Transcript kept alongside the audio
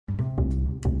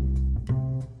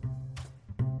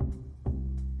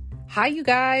Hi, you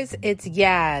guys, it's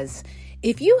Yaz.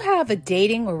 If you have a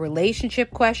dating or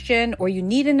relationship question or you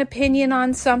need an opinion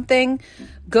on something,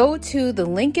 go to the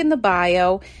link in the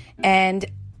bio and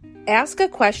ask a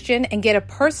question and get a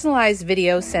personalized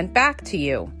video sent back to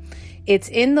you. It's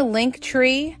in the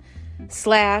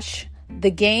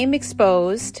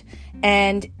Linktree/TheGameExposed,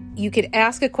 and you could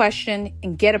ask a question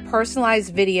and get a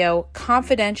personalized video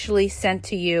confidentially sent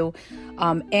to you,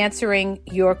 answering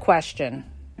your question.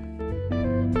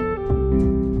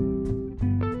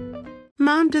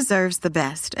 Mom deserves the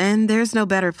best, and there's no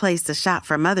better place to shop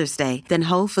for Mother's Day than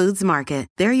Whole Foods Market.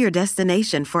 They're your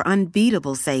destination for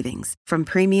unbeatable savings, from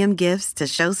premium gifts to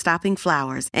show-stopping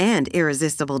flowers and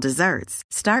irresistible desserts.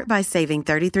 Start by saving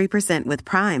 33% with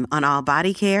Prime on all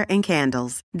body care and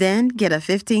candles. Then get a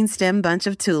 15-stem bunch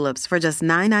of tulips for just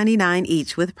 $9.99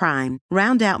 each with Prime.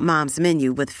 Round out Mom's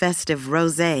menu with festive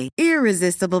rosé,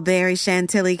 irresistible berry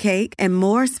chantilly cake, and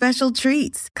more special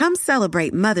treats. Come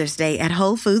celebrate Mother's Day at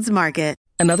Whole Foods Market.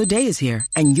 Another day is here,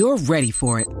 and you're ready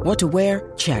for it. What to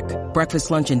wear? Check.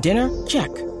 Breakfast, lunch, and dinner? Check.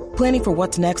 Planning for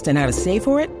what's next and how to save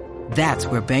for it? That's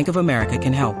where Bank of America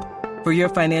can help. For your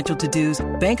financial to-dos,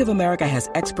 Bank of America has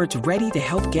experts ready to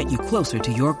help get you closer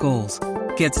to your goals.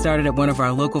 Get started at one of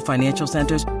our local financial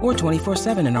centers or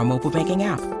 24/7 in our mobile banking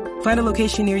app. Find a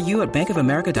location near you at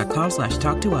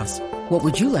bankofamerica.com/talktous. What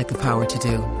would you like the power to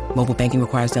do? Mobile banking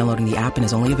requires downloading the app and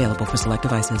is only available for select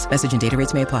devices. Message and data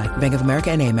rates may apply. Bank of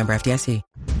America N.A., member FDIC.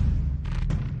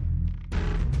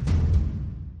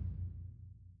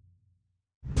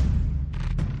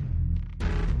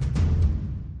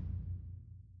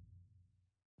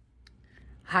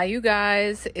 Hi, you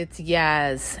guys, it's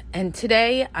Yaz, and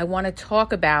today I want to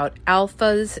talk about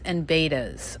alphas and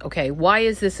betas. Okay, why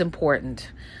is this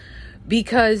important?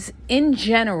 Because in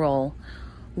general,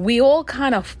 we all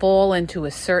kind of fall into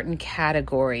a certain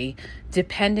category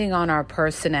depending on our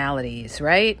personalities,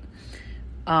 right?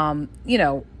 I'm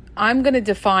going to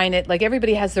define it like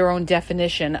everybody has their own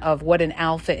definition of what an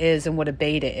alpha is and what a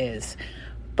beta is.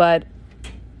 But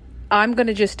I'm going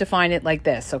to just define it like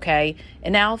this, okay?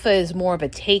 An alpha is more of a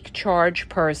take charge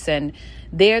person.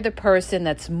 They're the person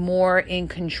that's more in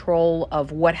control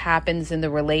of what happens in the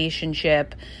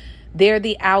relationship. They're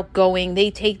the outgoing,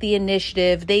 they take the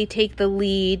initiative, they take the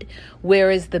lead,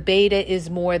 whereas the beta is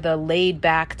more the laid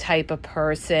back type of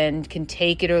person, can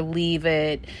take it or leave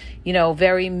it,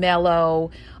 very mellow,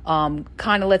 kind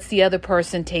of lets the other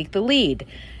person take the lead.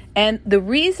 And the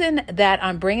reason that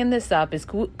I'm bringing this up is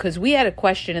because we had a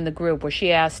question in the group where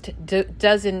she asked,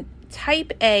 doesn't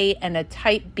type A and a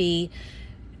type B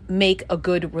make a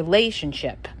good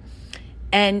relationship?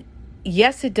 And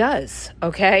yes, it does,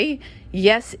 okay?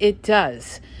 Yes, it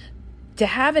does. To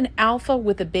have an alpha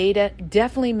with a beta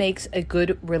definitely makes a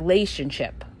good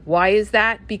relationship. Why is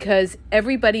that? Because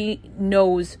everybody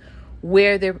knows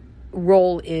where their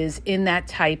role is in that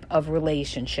type of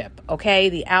relationship, okay?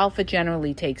 The alpha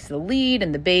generally takes the lead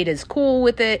and the beta is cool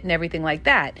with it and everything like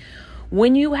that.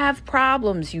 When you have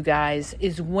problems, you guys,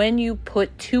 is when you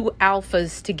put two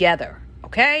alphas together,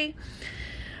 okay?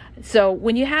 So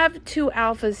when you have two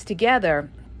alphas together,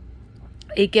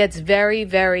 it gets very,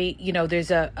 very,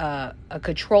 there's a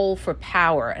control for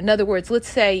power. In other words, let's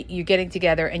say you're getting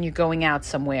together and you're going out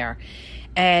somewhere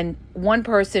and one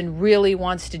person really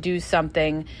wants to do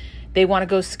something. They want to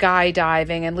go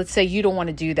skydiving, and let's say you don't want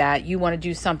to do that. You want to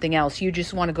do something else. You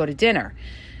just want to go to dinner.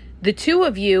 The two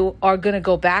of you are going to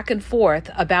go back and forth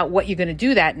about what you're going to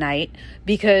do that night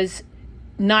because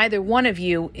neither one of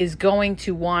you is going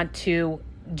to want to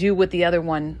do what the other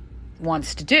one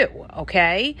wants to do,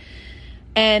 okay?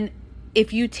 And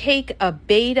if you take a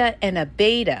beta and a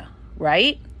beta,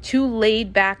 right? Two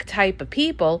laid back type of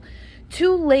people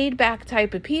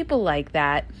like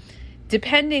that,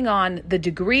 depending on the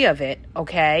degree of it,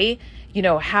 okay,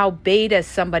 how beta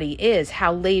somebody is,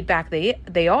 how laid back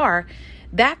they are,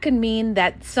 that can mean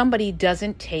that somebody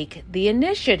doesn't take the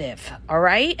initiative, all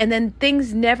right? And then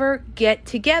things never get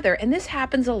together. And this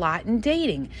happens a lot in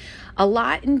dating. A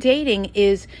lot in dating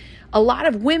is a lot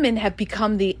of women have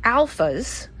become the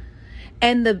alphas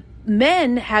and the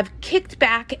men have kicked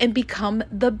back and become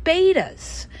the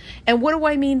betas. And what do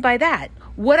I mean by that?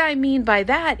 What I mean by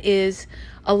that is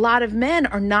a lot of men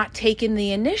are not taking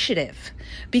the initiative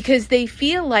because they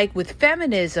feel like with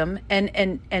feminism and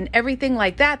everything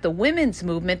like that, the women's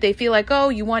movement, they feel like, oh,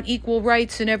 you want equal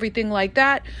rights and everything like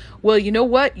that. Well, you know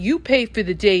what? You pay for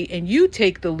the date and you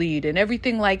take the lead and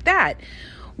everything like that.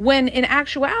 When in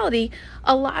actuality,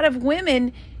 a lot of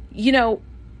women,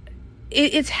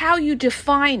 it's how you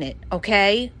define it,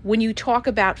 okay, when you talk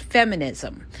about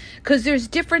feminism. Because there's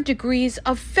different degrees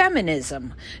of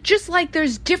feminism, just like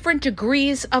there's different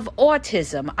degrees of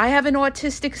autism. I have an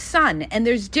autistic son, and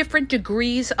there's different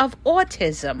degrees of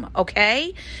autism,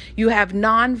 okay? You have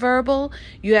nonverbal,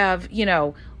 you have,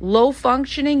 low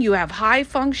functioning, you have high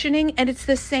functioning, and it's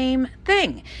the same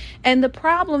thing. And the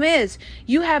problem is,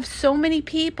 you have so many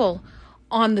people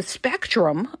on the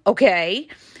spectrum, okay,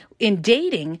 in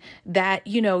dating that,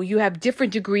 you have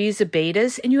different degrees of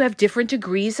betas and you have different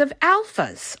degrees of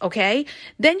alphas, okay?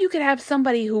 Then you could have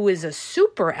somebody who is a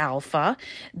super alpha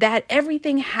that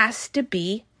everything has to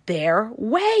be their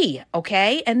way,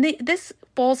 okay? And this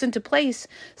falls into place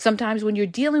sometimes when you're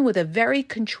dealing with a very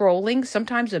controlling,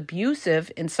 sometimes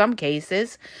abusive in some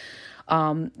cases,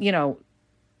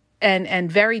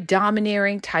 and very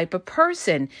domineering type of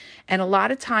person. And a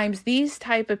lot of times these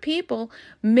type of people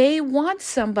may want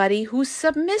somebody who's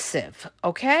submissive,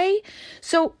 okay?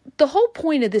 So the whole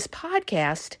point of this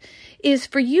podcast is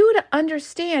for you to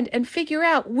understand and figure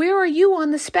out, where are you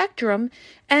on the spectrum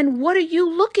and what are you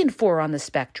looking for on the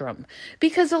spectrum?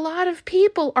 Because a lot of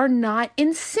people are not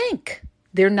in sync.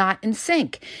 They're not in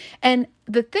sync. And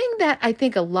the thing that I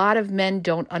think a lot of men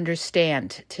don't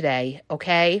understand today,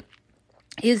 okay,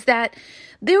 is that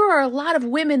there are a lot of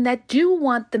women that do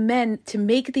want the men to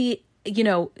make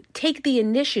take the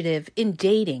initiative in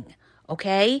dating,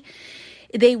 okay?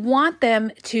 They want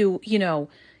them to,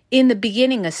 in the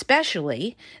beginning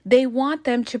especially, they want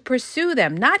them to pursue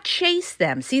them, not chase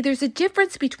them. See, there's a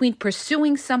difference between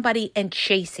pursuing somebody and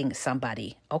chasing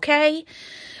somebody, okay?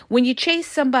 When you chase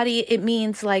somebody, it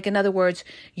means, like, in other words,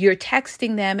 you're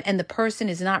texting them and the person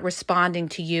is not responding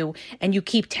to you and you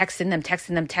keep texting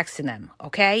them,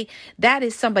 okay? That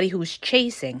is somebody who's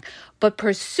chasing. But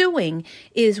pursuing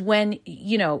is when,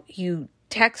 you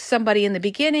text somebody in the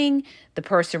beginning, the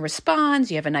person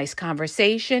responds, you have a nice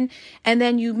conversation, and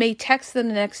then you may text them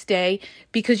the next day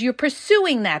because you're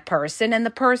pursuing that person and the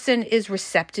person is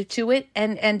receptive to it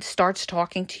and starts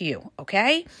talking to you,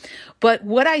 okay? But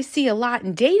what I see a lot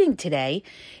in dating today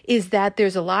is that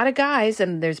there's a lot of guys,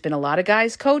 and there's been a lot of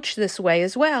guys coached this way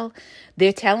as well.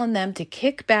 They're telling them to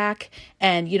kick back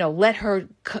and, let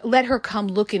her come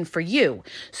looking for you.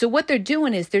 So what they're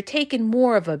doing is they're taking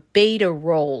more of a beta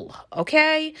role,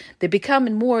 okay? They're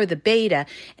becoming more of the beta.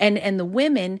 And the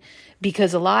women,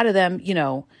 because a lot of them,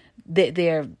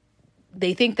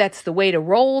 they think that's the way to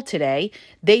roll today.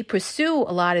 They pursue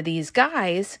a lot of these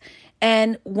guys.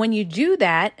 And when you do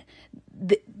that,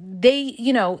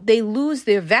 they lose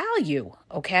their value,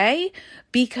 okay?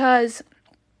 Because,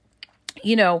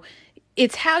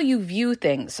 it's how you view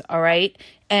things, all right?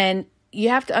 And you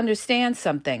have to understand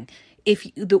something. If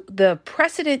the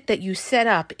precedent that you set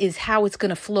up is how it's going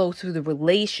to flow through the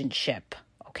relationship,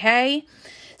 okay?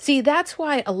 See, that's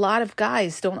why a lot of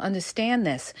guys don't understand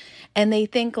this. And they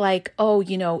think like,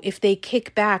 if they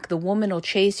kick back, the woman will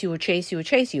chase you or chase you or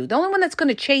chase you. The only one that's going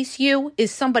to chase you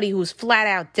is somebody who's flat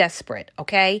out desperate,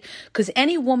 okay? Because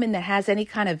any woman that has any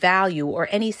kind of value or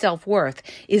any self-worth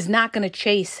is not going to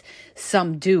chase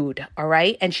some dude, all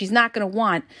right? And she's not going to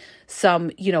want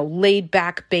some, laid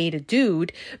back beta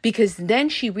dude, because then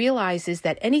she realizes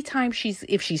that anytime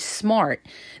if she's smart,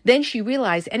 then she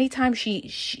realizes anytime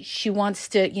she wants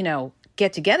to,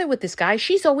 get together with this guy,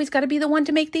 she's always got to be the one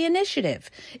to make the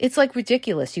initiative. It's like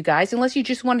ridiculous, you guys, unless you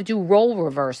just want to do role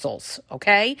reversals,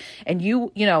 okay? And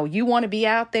you want to be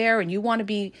out there and you want to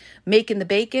be making the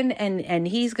bacon and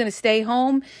he's going to stay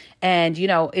home. And,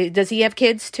 does he have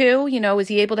kids too? Is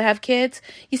he able to have kids?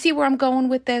 You see where I'm going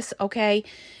with this? Okay.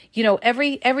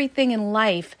 Everything in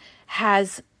life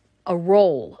has a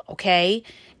role, okay?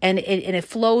 And it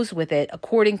flows with it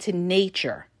according to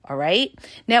nature, all right?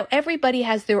 Now, everybody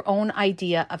has their own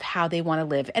idea of how they want to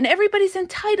live, and everybody's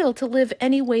entitled to live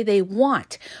any way they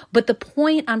want. But the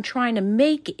point I'm trying to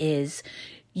make is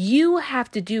you have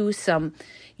to do some,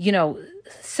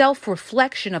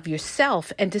 self-reflection of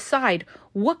yourself and decide,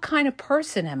 what kind of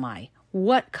person am I?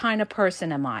 What kind of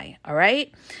person am I? All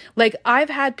right. Like, I've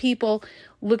had people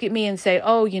look at me and say,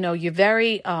 oh, you're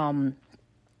very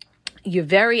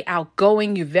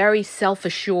outgoing. You're very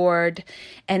self-assured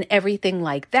and everything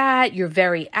like that. You're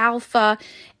very alpha.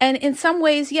 And in some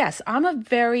ways, yes, I'm a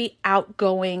very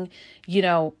outgoing,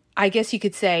 I guess you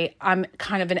could say I'm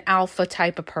kind of an alpha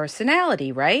type of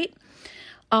personality, right?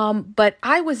 But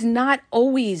I was not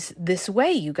always this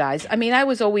way, you guys. I mean, I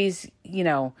was always,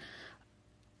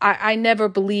 I never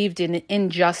believed in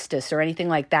injustice or anything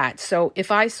like that. So if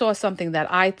I saw something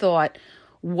that I thought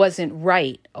wasn't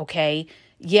right, okay,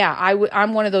 yeah,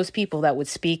 I'm one of those people that would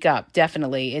speak up,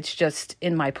 definitely. It's just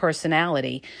in my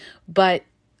personality. But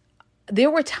there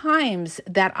were times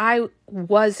that I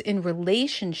was in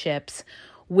relationships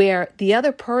where the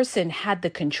other person had the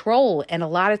control. And a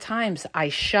lot of times I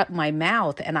shut my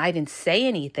mouth and I didn't say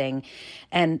anything.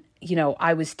 And,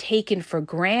 I was taken for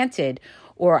granted,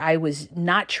 or I was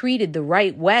not treated the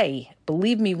right way.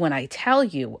 Believe me when I tell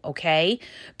you, okay?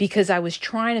 Because I was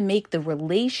trying to make the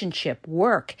relationship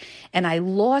work, and I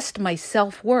lost my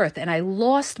self-worth and I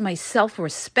lost my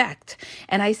self-respect.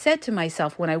 And I said to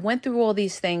myself, when I went through all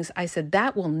these things, I said,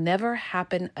 that will never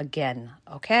happen again,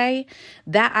 okay?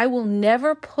 That I will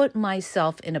never put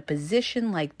myself in a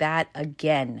position like that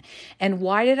again. And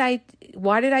why did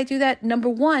I do that? Number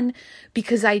one,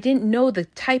 because I didn't know the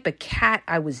type of cat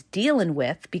I was dealing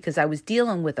with, because I was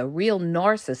dealing with a real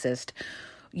narcissist,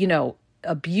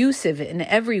 abusive in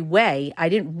every way. I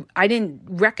didn't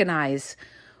recognize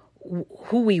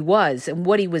who he was and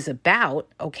what he was about,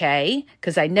 okay?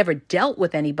 Because I never dealt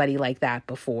with anybody like that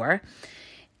before.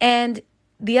 And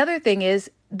the other thing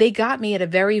is, they got me at a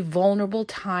very vulnerable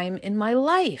time in my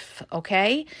life,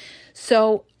 okay?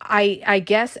 So I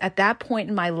guess at that point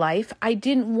in my life, I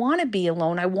didn't want to be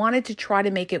alone. I wanted to try to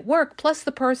make it work. Plus,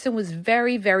 the person was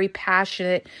very, very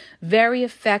passionate, very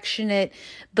affectionate.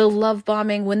 The love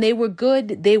bombing, when they were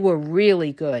good, they were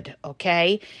really good,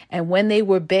 okay? And when they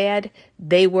were bad,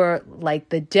 they were like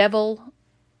the devil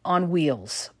on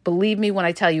wheels. Believe me when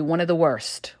I tell you, one of the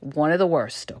worst,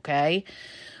 okay?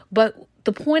 But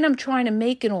the point I'm trying to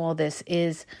make in all this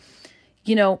is,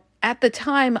 at the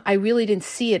time, I really didn't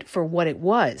see it for what it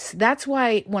was. That's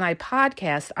why when I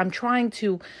podcast, I'm trying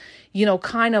to,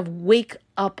 kind of wake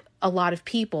up a lot of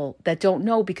people that don't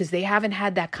know, because they haven't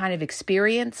had that kind of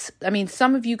experience. I mean,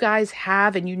 some of you guys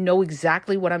have, and you know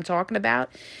exactly what I'm talking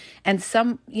about. And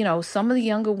some of the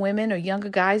younger women or younger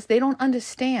guys, they don't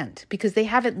understand because they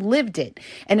haven't lived it.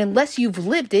 And unless you've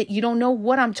lived it, you don't know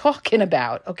what I'm talking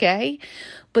about, okay?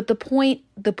 But the point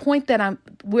that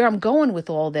where I'm going with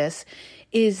all this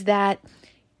is that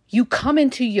you come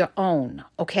into your own,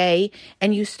 okay?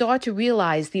 And you start to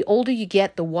realize the older you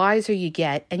get, the wiser you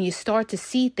get, and you start to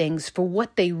see things for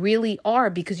what they really are,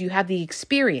 because you have the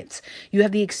experience. You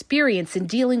have the experience in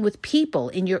dealing with people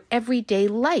in your everyday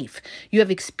life. You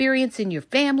have experience in your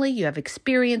family. You have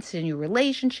experience in your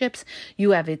relationships.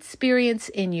 You have experience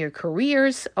in your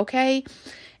careers, okay?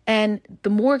 And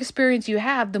the more experience you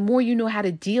have, the more you know how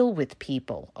to deal with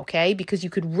people, okay? Because you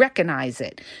could recognize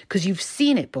it, because you've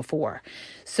seen it before.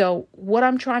 So what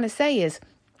I'm trying to say is,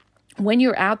 when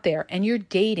you're out there and you're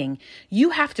dating,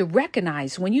 you have to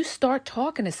recognize when you start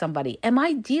talking to somebody, am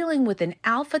I dealing with an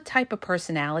alpha type of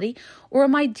personality, or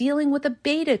am I dealing with a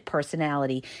beta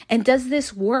personality? And does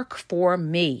this work for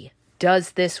me?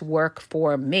 Does this work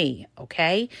for me?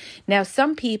 Okay? Now,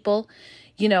 some people,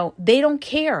 they don't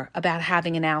care about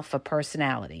having an alpha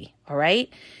personality, all right?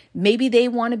 Maybe they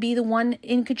want to be the one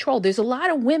in control. There's a lot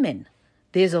of women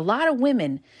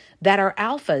that are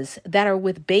alphas that are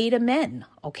with beta men,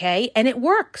 okay? And it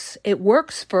works. It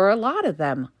works for a lot of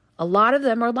them. A lot of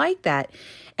them are like that.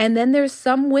 And then there's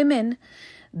some women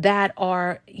that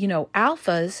are,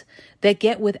 alphas that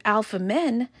get with alpha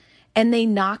men and they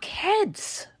knock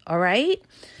heads, all right?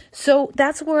 So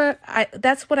that's what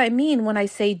I mean when I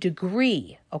say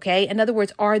degree, okay? In other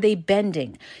words, are they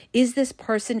bending? Is this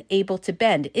person able to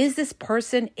bend? Is this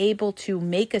person able to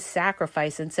make a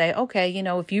sacrifice and say, okay,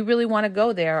 if you really want to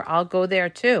go there, I'll go there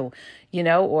too,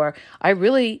 or I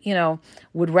really,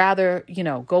 would rather,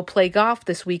 go play golf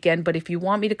this weekend, but if you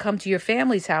want me to come to your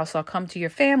family's house, I'll come to your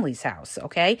family's house,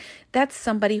 okay? That's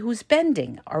somebody who's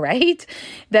bending, all right?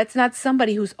 That's not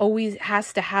somebody who's always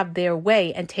has to have their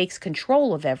way and takes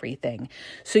control of everything.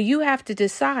 So you have to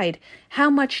decide, how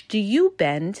much do you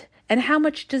bend and how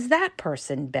much does that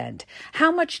person bend?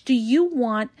 How much do you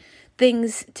want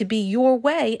things to be your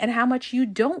way and how much you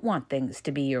don't want things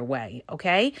to be your way,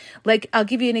 okay? Like, I'll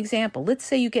give you an example. Let's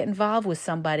say you get involved with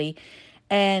somebody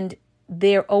and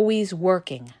they're always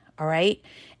working, all right?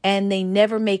 And they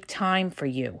never make time for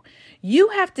you. You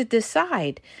have to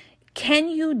decide, can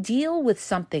you deal with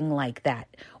something like that?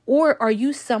 Or are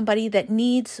you somebody that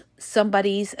needs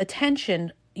somebody's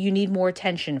attention? You need more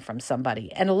attention from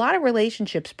somebody. And a lot of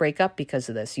relationships break up because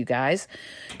of this, you guys,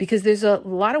 because there's a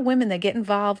lot of women that get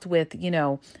involved with,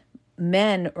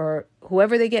 men or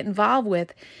whoever they get involved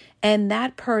with, and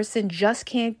that person just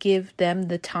can't give them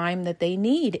the time that they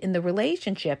need in the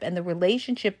relationship, and the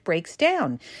relationship breaks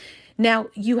down. Now,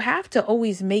 you have to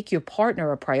always make your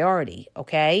partner a priority,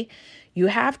 okay? You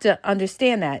have to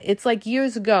understand that. It's like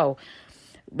years ago,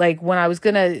 like when I was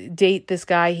going to date this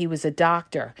guy, he was a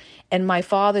doctor. And my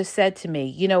father said to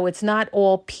me, it's not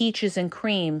all peaches and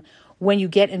cream when you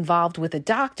get involved with a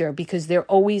doctor because they're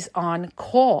always on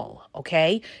call,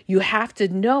 okay? You have to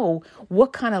know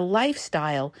what kind of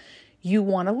lifestyle you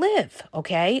want to live,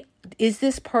 okay? Is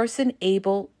this person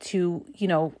able to,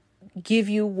 give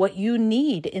you what you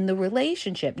need in the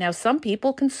relationship? Now, some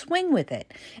people can swing with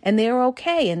it and they're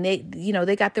okay. And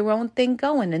they got their own thing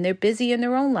going and they're busy in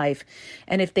their own life.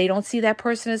 And if they don't see that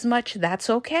person as much, that's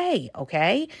okay.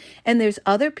 Okay. And there's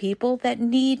other people that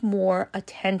need more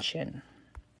attention.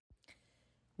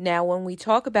 Now, when we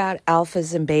talk about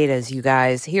alphas and betas, you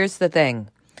guys, here's the thing.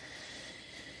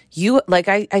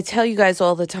 I tell you guys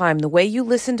all the time, the way you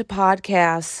listen to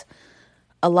podcasts,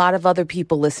 a lot of other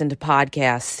people listen to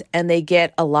podcasts and they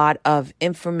get a lot of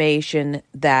information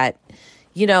that,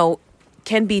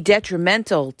 can be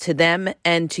detrimental to them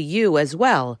and to you as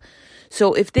well.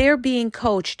 So if they're being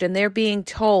coached and they're being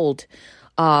told,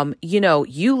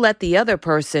 you let the other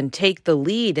person take the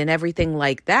lead and everything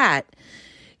like that,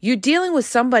 you're dealing with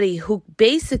somebody who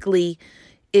basically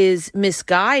is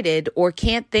misguided or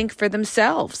can't think for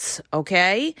themselves,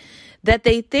 okay? That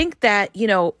they think that,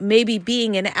 maybe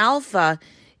being an alpha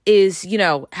is,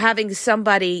 having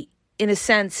somebody, in a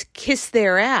sense, kiss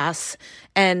their ass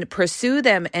and pursue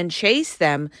them and chase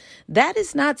them. That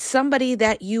is not somebody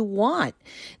that you want.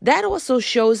 That also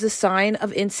shows a sign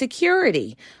of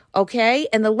insecurity, okay?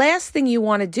 And the last thing you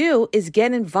want to do is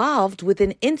get involved with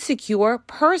an insecure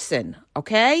person,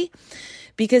 okay?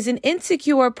 Because an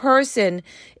insecure person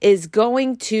is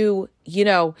going to,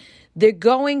 they're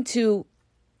going to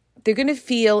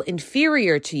feel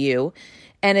inferior to you.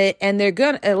 And they're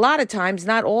going to, a lot of times,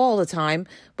 not all the time,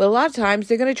 but a lot of times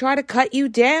they're going to try to cut you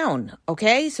down.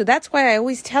 Okay. So that's why I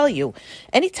always tell you,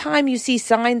 anytime you see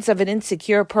signs of an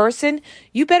insecure person,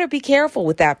 you better be careful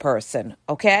with that person.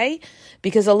 Okay.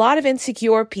 Because a lot of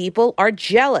insecure people are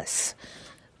jealous.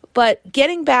 But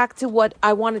getting back to what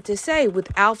I wanted to say with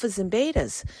alphas and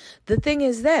betas, the thing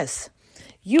is this.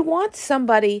 You want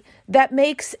somebody that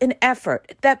makes an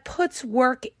effort, that puts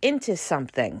work into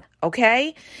something,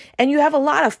 okay? And you have a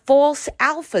lot of false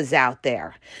alphas out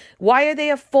there. Why are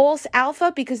they a false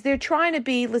alpha? Because they're trying to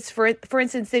be, for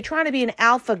instance, they're trying to be an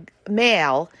alpha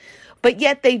male, but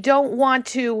yet they don't want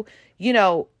to,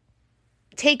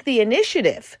 take the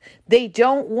initiative. They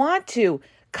don't want to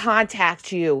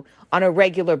contact you on a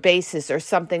regular basis or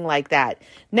something like that.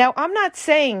 Now, I'm not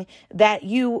saying that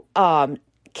you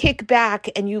kick back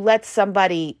and you let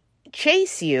somebody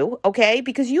chase you, okay?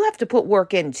 Because you have to put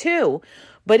work in too.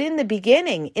 But in the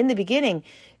beginning,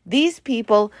 these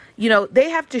people, they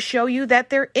have to show you that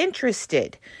they're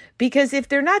interested. Because if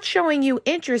they're not showing you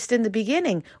interest in the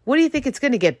beginning, what do you think it's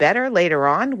going to get better later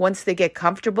on once they get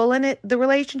comfortable in it, the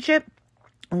relationship?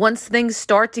 Once things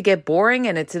start to get boring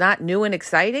and it's not new and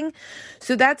exciting.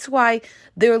 So that's why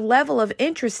their level of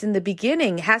interest in the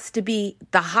beginning has to be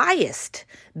the highest.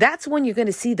 That's when you're going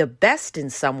to see the best in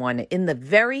someone, in the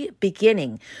very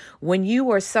beginning, when you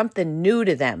are something new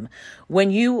to them,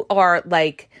 when you are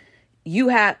like, you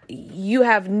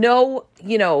have no,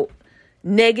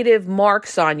 negative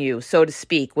marks on you, so to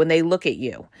speak, when they look at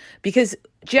you. Because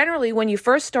generally, when you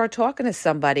first start talking to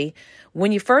somebody,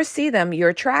 when you first see them, you're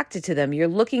attracted to them. You're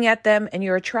looking at them and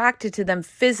you're attracted to them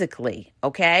physically,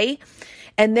 okay?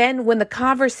 And then when the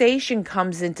conversation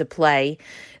comes into play,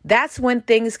 that's when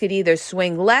things could either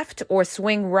swing left or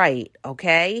swing right,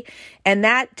 okay? And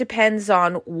that depends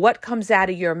on what comes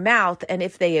out of your mouth and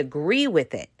if they agree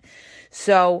with it.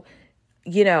 So,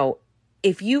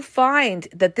 if you find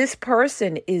that this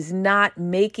person is not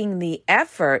making the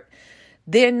effort,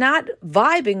 they're not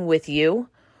vibing with you,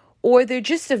 or they're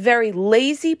just a very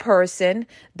lazy person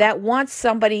that wants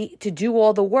somebody to do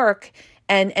all the work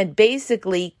and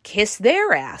basically kiss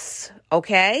their ass,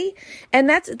 okay? And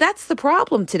that's the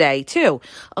problem today, too.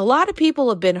 A lot of people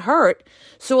have been hurt,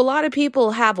 so a lot of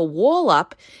people have a wall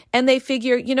up, and they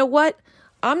figure, you know what?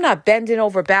 I'm not bending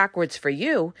over backwards for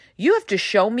you. You have to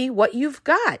show me what you've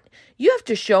got. You have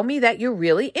to show me that you're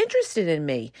really interested in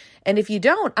me. And if you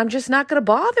don't, I'm just not going to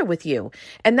bother with you.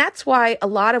 And that's why a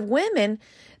lot of women,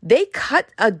 they cut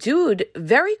a dude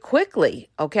very quickly,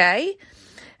 okay?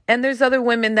 And there's other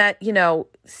women that,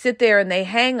 sit there and they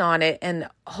hang on it and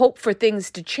hope for things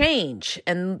to change.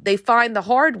 And they find the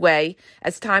hard way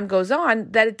as time goes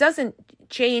on that it doesn't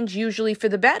change usually for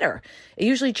the better. It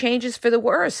usually changes for the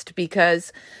worst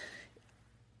because,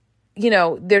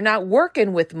 they're not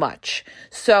working with much.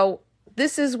 So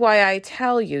this is why I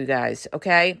tell you guys,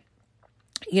 okay,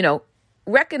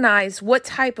 recognize what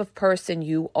type of person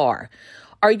you are.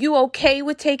 Are you okay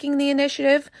with taking the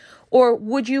initiative? Or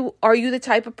are you the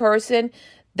type of person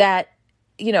that,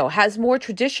 has more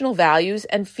traditional values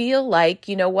and feel like,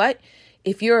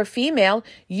 if you're a female,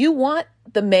 you want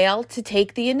the male to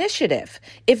take the initiative.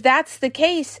 If that's the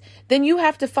case, then you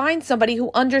have to find somebody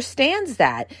who understands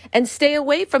that and stay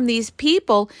away from these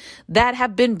people that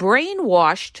have been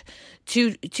brainwashed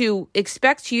to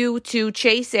expect you to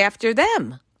chase after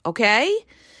them, okay?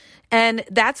 And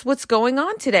that's what's going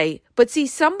on today. But see,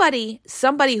 somebody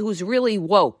who's really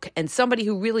woke and somebody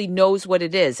who really knows what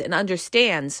it is and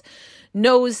understands,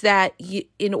 knows that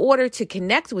in order to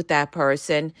connect with that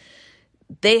person,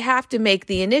 they have to make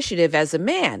the initiative as a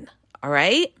man, all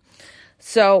right?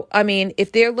 So, I mean,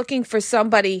 if they're looking for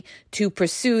somebody to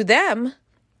pursue them,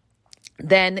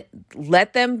 then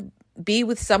let them be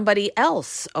with somebody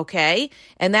else, okay?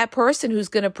 And that person who's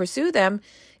going to pursue them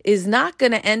is not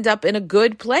going to end up in a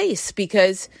good place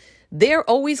because they're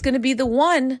always going to be the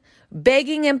one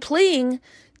begging and pleading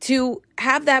to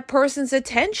have that person's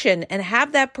attention and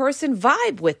have that person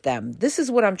vibe with them. This is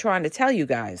what I'm trying to tell you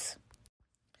guys.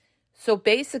 So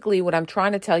basically what I'm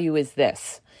trying to tell you is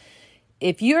this.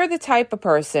 If you're the type of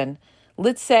person,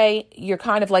 let's say you're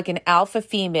kind of like an alpha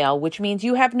female, which means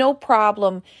you have no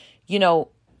problem,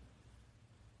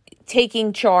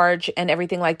 taking charge and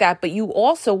everything like that, but you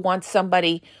also want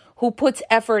somebody who puts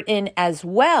effort in as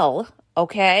well,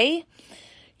 okay?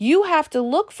 You have to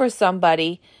look for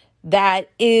somebody that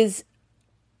is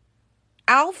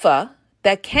alpha,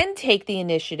 that can take the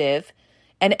initiative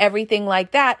and everything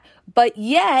like that, but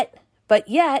yet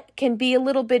can be a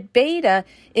little bit beta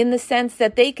in the sense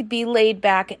that they could be laid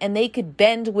back and they could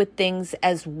bend with things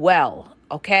as well,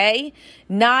 okay?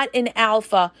 Not an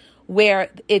alpha where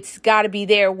it's got to be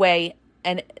their way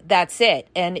and that's it.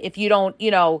 And if you don't,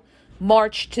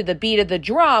 march to the beat of the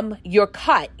drum, you're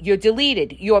cut, you're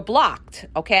deleted, you're blocked,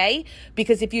 okay?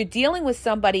 Because if you're dealing with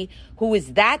somebody who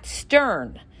is that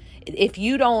stern, if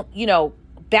you don't,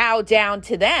 bow down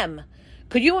to them,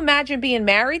 could you imagine being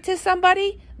married to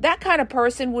somebody? That kind of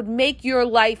person would make your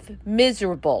life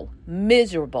miserable,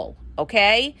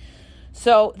 okay?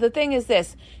 So the thing is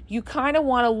this, you kind of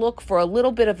want to look for a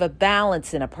little bit of a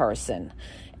balance in a person.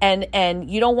 And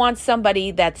you don't want somebody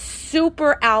that's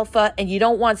super alpha and you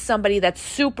don't want somebody that's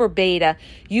super beta.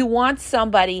 You want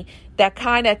somebody that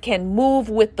kind of can move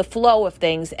with the flow of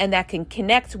things and that can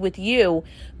connect with you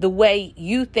the way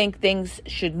you think things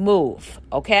should move,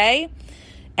 okay?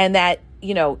 And that,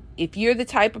 if you're the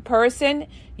type of person,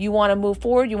 you want to move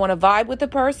forward, you want to vibe with the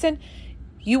person,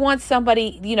 you want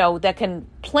somebody, that can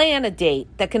plan a date,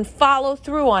 that can follow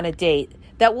through on a date,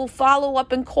 that will follow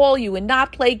up and call you and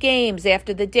not play games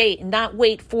after the date and not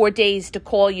wait 4 days to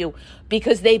call you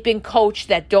because they've been coached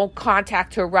that don't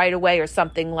contact her right away or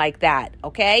something like that,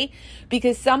 okay?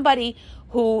 Because somebody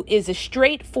who is a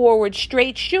straightforward,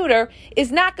 straight shooter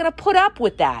is not going to put up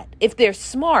with that if they're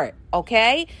smart,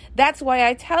 okay? That's why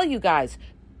I tell you guys,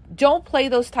 don't play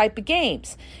those type of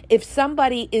games. If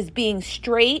somebody is being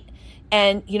straight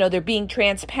and, they're being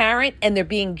transparent and they're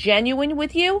being genuine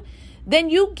with you,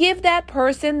 then you give that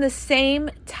person the same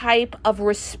type of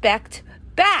respect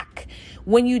back.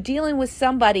 When you're dealing with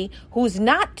somebody who's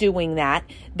not doing that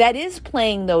is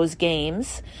playing those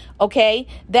games, okay,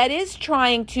 that is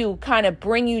trying to kind of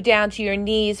bring you down to your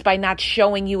knees by not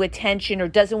showing you attention or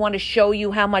doesn't want to show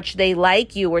you how much they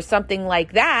like you or something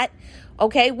like that,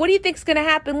 okay, what do you think's going to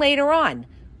happen later on?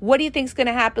 What do you think's going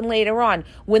to happen later on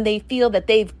when they feel that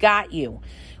they've got you?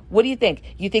 What do you think?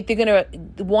 You think they're going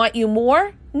to want you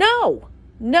more?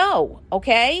 No,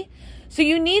 okay? So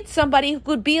you need somebody who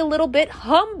could be a little bit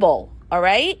humble, all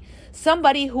right?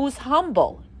 Somebody who's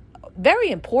humble.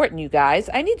 Very important, you guys.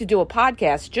 I need to do a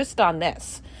podcast just on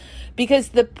this because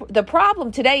the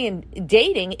problem today in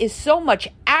dating is so much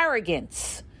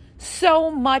arrogance.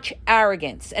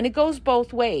 And it goes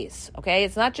both ways, okay?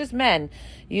 It's not just men.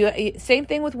 Same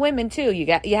thing with women too.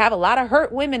 You have a lot of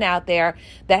hurt women out there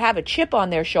that have a chip on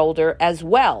their shoulder as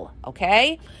well,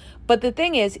 okay? But the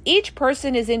thing is, each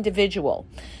person is individual.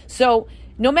 So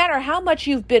no matter how much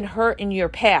you've been hurt in your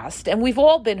past, and we've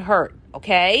all been hurt,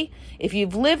 okay? If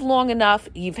you've lived long enough,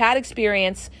 you've had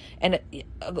experience, and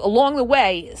along the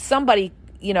way, somebody,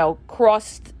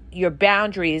 crossed your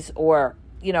boundaries or,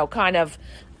 kind of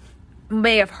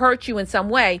may have hurt you in some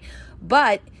way,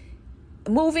 but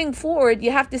moving forward,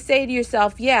 you have to say to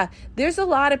yourself, yeah, there's a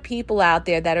lot of people out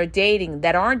there that are dating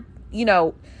that aren't,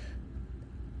 that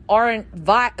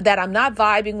I'm not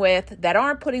vibing with, that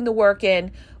aren't putting the work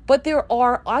in, but there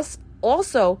are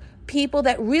also people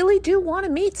that really do want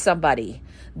to meet somebody.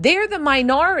 They're the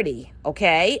minority,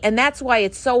 okay? And that's why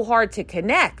it's so hard to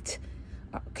connect.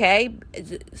 Okay,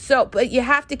 so, but you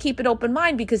have to keep an open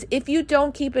mind because if you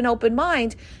don't keep an open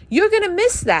mind, you're going to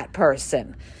miss that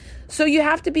person. So you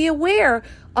have to be aware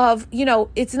of,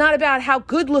 it's not about how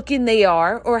good looking they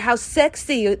are or how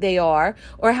sexy they are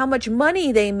or how much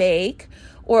money they make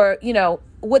or,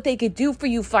 what they could do for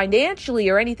you financially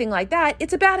or anything like that.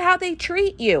 It's about how they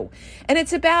treat you. And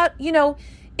it's about,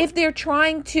 if they're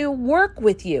trying to work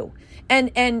with you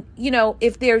and,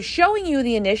 if they're showing you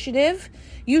the initiative,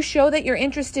 you show that you're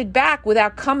interested back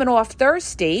without coming off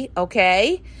thirsty.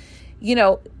 Okay.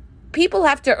 People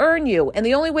have to earn you. And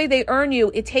the only way they earn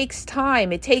you, it takes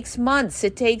time. It takes months.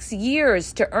 It takes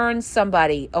years to earn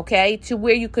somebody. Okay. To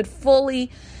where you could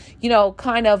fully,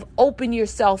 kind of open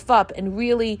yourself up and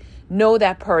really know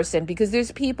that person, because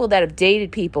there's people that have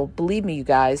dated people, believe me, you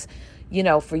guys,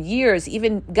 for years,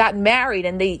 even gotten married,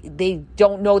 and they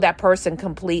don't know that person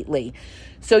completely.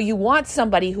 So you want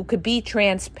somebody who could be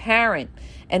transparent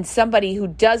and somebody who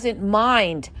doesn't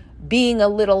mind being a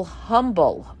little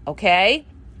humble, okay?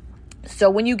 So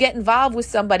when you get involved with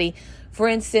somebody, for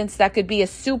instance, that could be a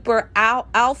super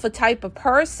alpha type of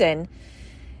person,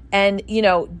 and,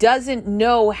 doesn't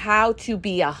know how to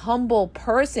be a humble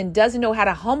person, doesn't know how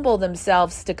to humble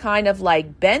themselves to kind of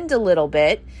like bend a little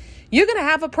bit, you're going to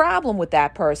have a problem with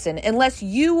that person unless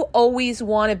you always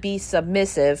want to be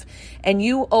submissive and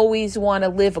you always want to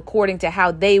live according to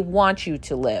how they want you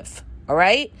to live. All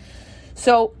right?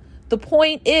 So the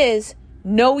point is,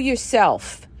 know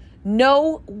yourself.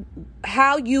 Know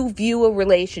how you view a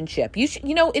relationship.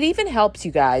 It even helps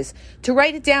you guys to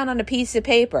write it down on a piece of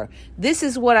paper. This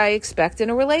is what I expect in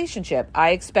a relationship.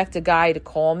 I expect a guy to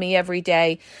call me every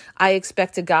day. I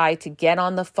expect a guy to get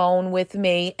on the phone with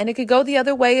me, and it could go the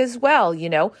other way as well.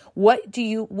 What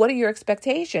are your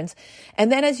expectations?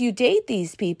 And then as you date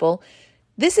these people,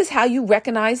 this is how you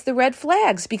recognize the red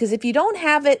flags, because if you don't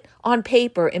have it on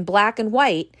paper in black and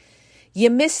white, you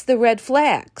miss the red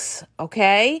flags,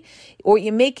 okay? Or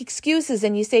you make excuses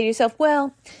and you say to yourself,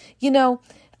 well,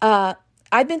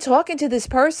 I've been talking to this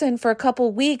person for a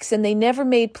couple weeks and they never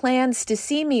made plans to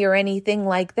see me or anything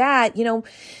like that.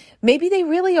 Maybe they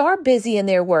really are busy in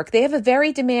their work. They have a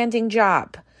very demanding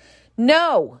job.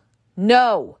 No,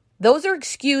 those are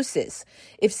excuses.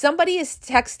 If somebody is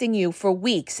texting you for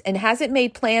weeks and hasn't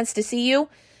made plans to see you,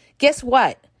 guess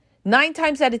what? 9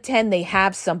 times out of 10, they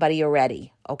have somebody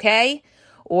already, okay?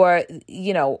 Or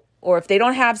if they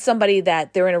don't have somebody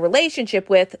that they're in a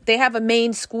relationship with, they have a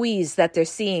main squeeze that they're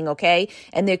seeing, okay?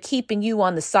 And they're keeping you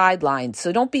on the sidelines.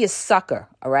 So don't be a sucker,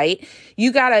 all right?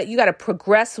 You gotta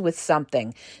progress with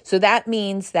something. So that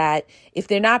means that if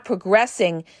they're not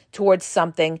progressing towards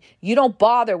something, you don't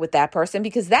bother with that person,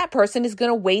 because that person is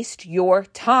going to waste your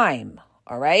time,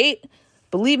 all right?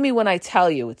 Believe me when I tell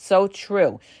you, it's so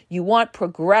true. You want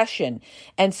progression.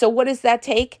 And so what does that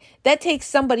take? That takes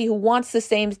somebody who wants the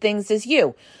same things as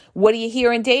you. What do you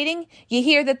hear in dating? You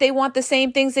hear that they want the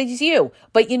same things as you.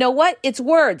 But you know what? It's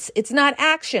words. It's not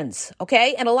actions.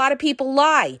 Okay? And a lot of people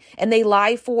lie. And they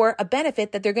lie for a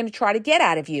benefit that they're going to try to get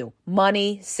out of you.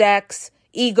 Money, sex,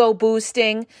 ego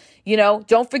boosting.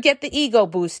 Don't forget the ego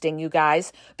boosting, you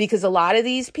guys, because a lot of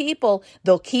these people,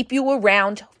 they'll keep you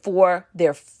around for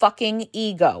their fucking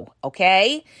ego,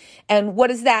 okay? And what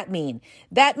does that mean?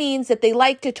 That means that they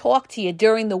like to talk to you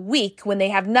during the week when they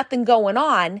have nothing going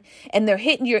on, and they're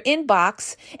hitting your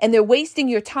inbox and they're wasting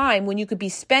your time when you could be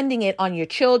spending it on your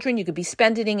children. You could be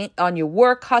spending it on your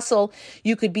work hustle.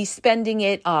 You could be spending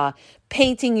it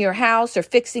painting your house or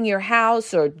fixing your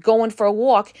house or going for a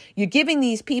walk. You're giving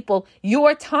these people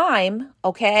your time,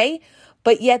 okay?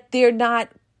 But yet they're not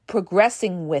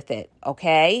progressing with it,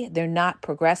 okay? They're not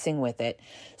progressing with it.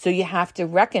 So you have to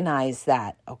recognize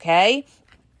that, okay?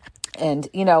 And,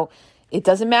 it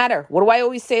doesn't matter. What do I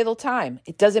always say all the time?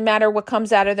 It doesn't matter what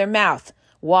comes out of their mouth.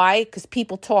 Why? Because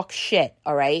people talk shit,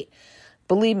 all right?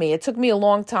 Believe me, it took me a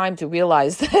long time to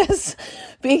realize this,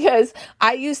 because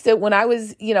I used to, when I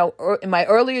was, in my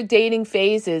earlier dating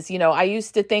phases, I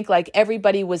used to think like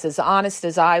everybody was as honest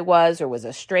as I was, or was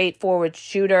a straightforward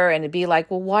shooter, and it'd be like,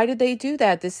 well, why did they do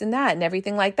that, this and that, and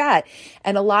everything like that.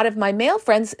 And a lot of my male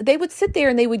friends, they would sit there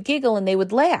and they would giggle and they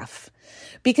would laugh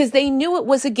because they knew it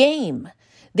was a game.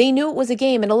 They knew it was a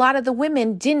game, and a lot of the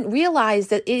women didn't realize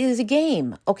that it is a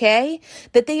game, okay?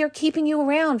 That they are keeping you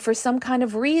around for some kind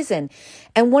of reason.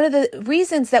 And one of the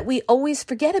reasons that we always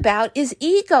forget about is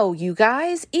ego, you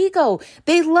guys. Ego.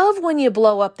 They love when you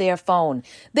blow up their phone.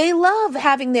 They love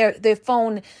having their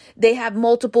phone. They have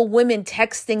multiple women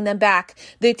texting them back.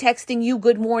 They're texting you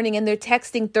good morning, and they're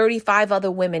texting 35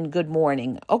 other women good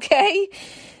morning, okay?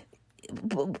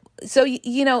 So,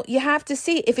 you have to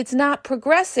see, if it's not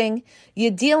progressing, you're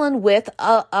dealing with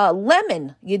a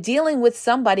lemon. You're dealing with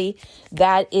somebody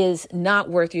that is not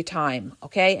worth your time,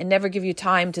 okay? And never give your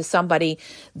time to somebody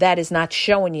that is not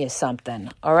showing you something,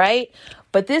 all right?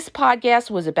 But this podcast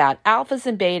was about alphas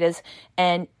and betas,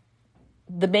 and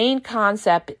the main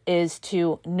concept is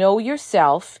to know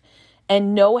yourself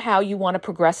and know how you want to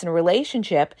progress in a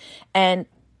relationship. And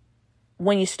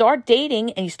when you start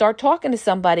dating and you start talking to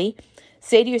somebody,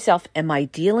 say to yourself, am I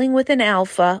dealing with an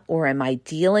alpha or am I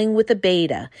dealing with a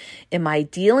beta? Am I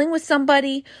dealing with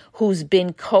somebody who's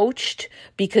been coached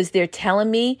because they're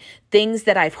telling me things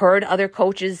that I've heard other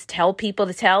coaches tell people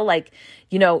to tell? Like,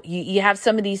 you have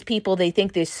some of these people, they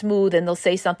think they're smooth and they'll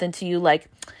say something to you like,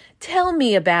 tell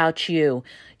me about you.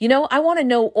 I want to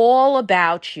know all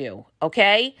about you.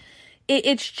 Okay.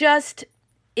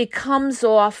 It comes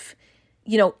off,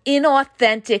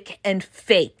 inauthentic and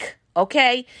fake.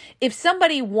 Okay. If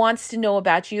somebody wants to know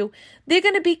about you, they're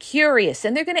going to be curious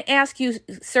and they're going to ask you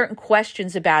certain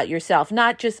questions about yourself,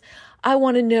 not just, I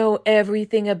want to know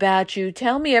everything about you.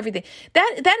 Tell me everything.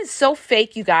 That is so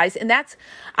fake, you guys. And I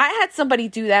had somebody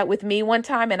do that with me one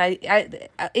time, and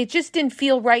it just didn't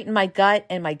feel right in my gut,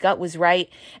 and my gut was right.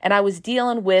 And I was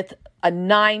dealing with a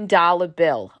 $9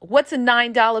 bill. What's a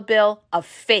 $9 bill? A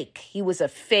fake. He was a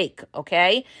fake,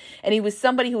 okay? And he was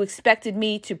somebody who expected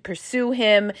me to pursue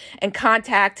him and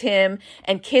contact him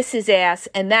and kiss his ass,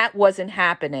 and that wasn't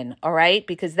happening, all right?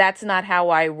 Because that's not how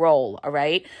I roll, all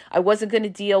right? I wasn't going to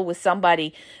deal with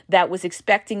somebody that was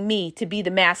expecting me to be the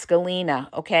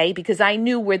masculina, okay? Because I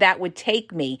knew where that would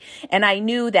take me, and I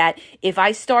knew that if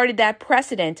I started that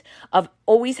precedent of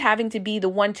always having to be the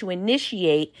one to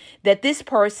initiate, that this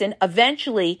person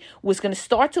eventually was going to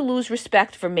start to lose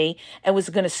respect for me and was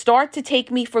going to start to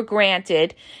take me for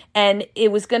granted. And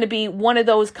it was going to be one of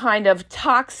those kind of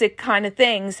toxic kind of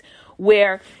things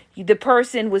where the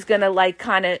person was going to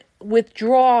kind of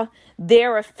withdraw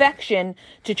their affection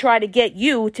to try to get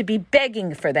you to be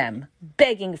begging for them.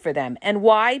 And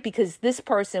why? Because this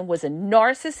person was a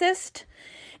narcissist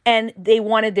and they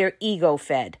wanted their ego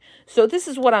fed. So this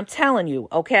is what I'm telling you,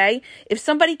 okay? If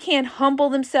somebody can't humble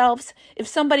themselves, if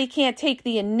somebody can't take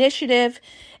the initiative,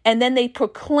 and then they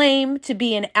proclaim to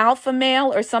be an alpha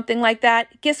male or something like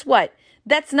that, guess what?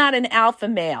 That's not an alpha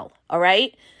male, all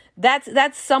right?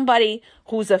 That's somebody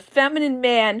who's a feminine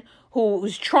man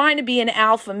who's trying to be an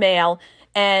alpha male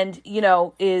and,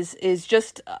 is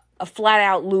just a flat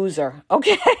out loser,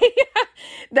 okay?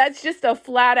 That's just a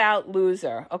flat out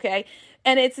loser, okay?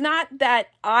 And it's not that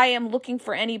I am looking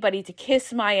for anybody to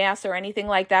kiss my ass or anything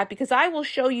like that, because I will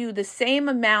show you the same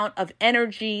amount of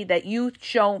energy that you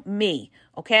show me,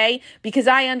 okay? Because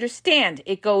I understand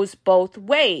it goes both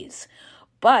ways.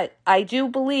 But I do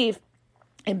believe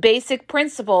in basic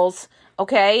principles,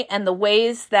 okay? And the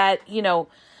ways that,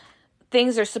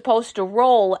 things are supposed to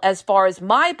roll as far as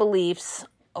my beliefs,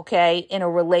 okay, in a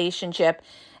relationship.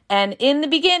 And in the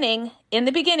beginning,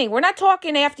 we're not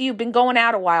talking after you've been going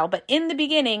out a while, but in the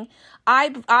beginning,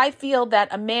 I feel that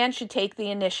a man should take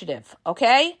the initiative,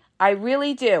 okay? I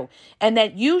really do. And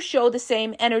that you show the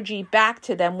same energy back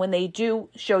to them when they do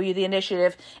show you the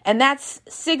initiative. And that's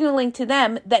signaling to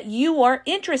them that you are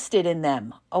interested in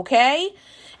them, okay?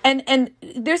 And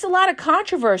there's a lot of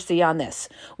controversy on this,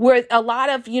 where a lot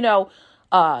of,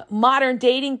 modern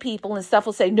dating people and stuff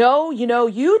will say, no,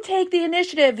 you take the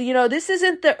initiative. This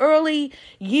isn't the early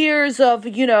years of,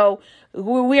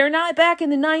 we're not back in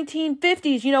the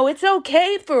 1950s. It's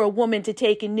okay for a woman to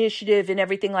take initiative and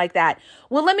everything like that.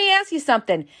 Well, let me ask you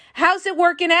something. How's it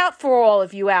working out for all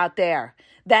of you out there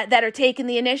that are taking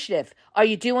the initiative? Are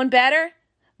you doing better?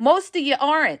 Most of you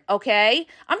aren't, okay?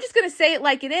 I'm just going to say it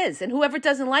like it is. And whoever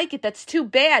doesn't like it, that's too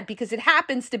bad, because it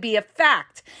happens to be a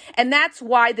fact. And that's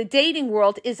why the dating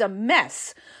world is a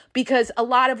mess, because a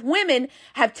lot of women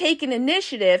have taken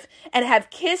initiative and have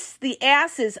kissed the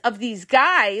asses of these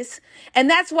guys. And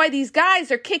that's why these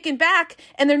guys are kicking back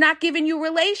and they're not giving you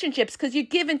relationships, because you're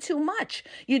giving too much.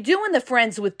 You're doing the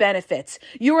friends with benefits.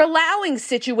 You're allowing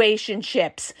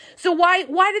situationships. So why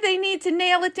do they need to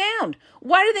nail it down?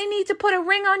 Why do they need to put a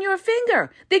ring on your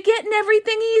finger? They're getting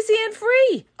everything easy and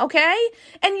free, okay?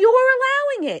 And you're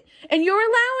allowing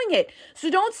it. So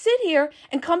don't sit here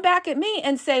and come back at me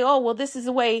and say, oh, well, this is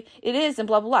the way it is and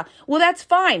blah, blah, blah. Well, that's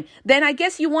fine. Then I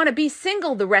guess you want to be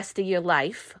single the rest of your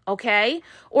life, okay?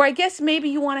 Or I guess maybe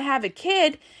you want to have a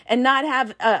kid and not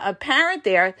have a parent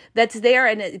there that's there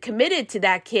and committed to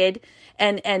that kid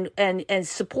and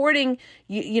supporting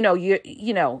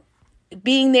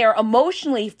being there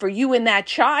emotionally for you and that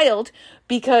child,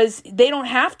 because they don't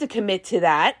have to commit to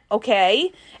that, okay?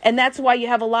 And that's why you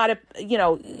have a lot of,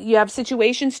 you have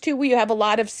situations too where you have a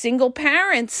lot of single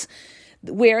parents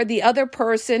where the other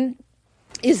person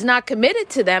is not committed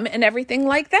to them and everything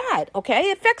like that, okay?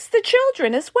 It affects the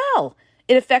children as well.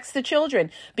 It affects the children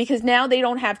because now they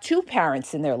don't have two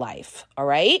parents in their life, all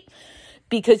right?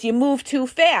 because you moved too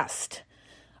fast.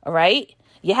 All right?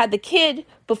 You had the kid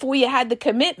before you had the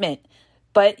commitment.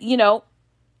 But,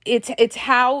 it's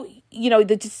how,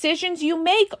 the decisions you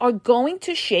make are going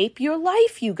to shape your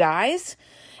life, you guys.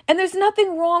 And there's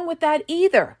nothing wrong with that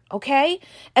either, okay?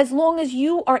 As long as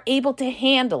you are able to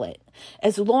handle it.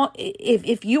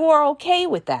 If you are okay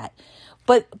with that.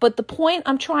 But the point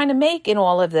I'm trying to make in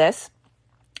all of this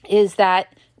is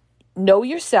that know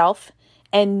yourself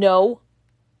and know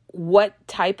what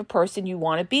type of person you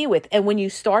want to be with. And when you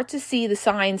start to see the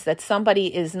signs that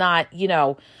somebody is not,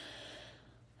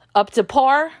 up to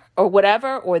par or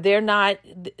whatever, or they're not,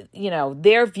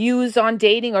 their views on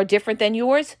dating are different than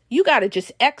yours, you got to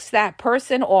just X that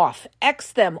person off.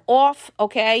 X them off,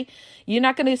 okay? You're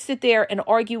not going to sit there and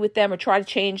argue with them or try to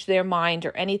change their mind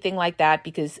or anything like that,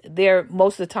 because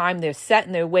most of the time they're set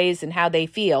in their ways and how they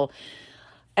feel.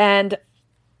 And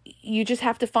you just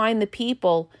have to find the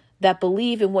people that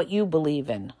believe in what you believe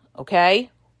in, okay?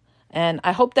 And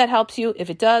I hope that helps you. If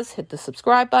it does, hit the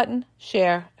subscribe button,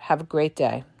 share. Have a great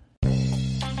day.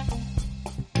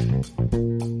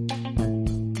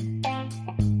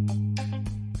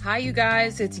 Hi, you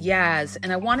guys, it's Yaz,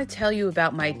 and I want to tell you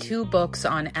about my 2 books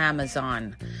on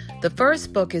Amazon. The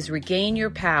first book is Regain Your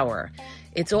Power.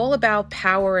 It's all about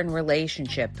power and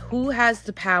relationship. Who has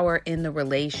the power in the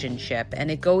relationship? And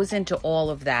it goes into all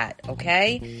of that,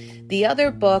 okay? The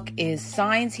other book is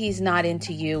Signs He's Not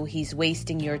Into You, He's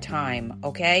Wasting Your Time,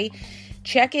 okay?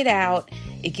 Check it out.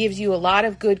 It gives you a lot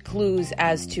of good clues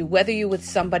as to whether you're with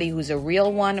somebody who's a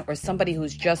real one or somebody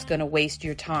who's just going to waste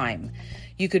your time.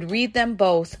 You could read them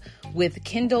both with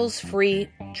Kindle's free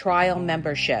trial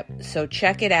membership. So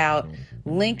check it out.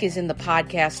 Link is in the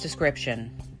podcast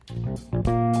description.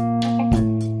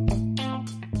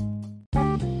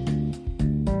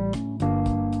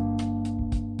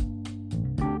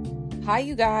 Hi,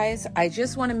 you guys. I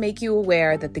just want to make you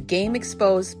aware that the Game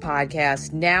Exposed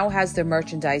podcast now has their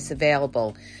merchandise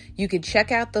available. You can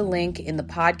check out the link in the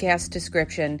podcast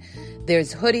description.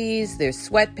 There's hoodies, there's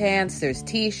sweatpants, there's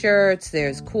t-shirts,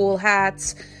 there's cool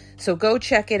hats. So go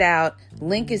check it out.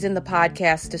 Link is in the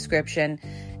podcast description.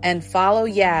 And follow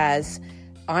Yaz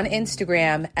on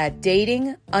Instagram at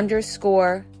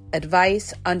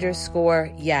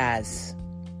dating_advice_Yaz.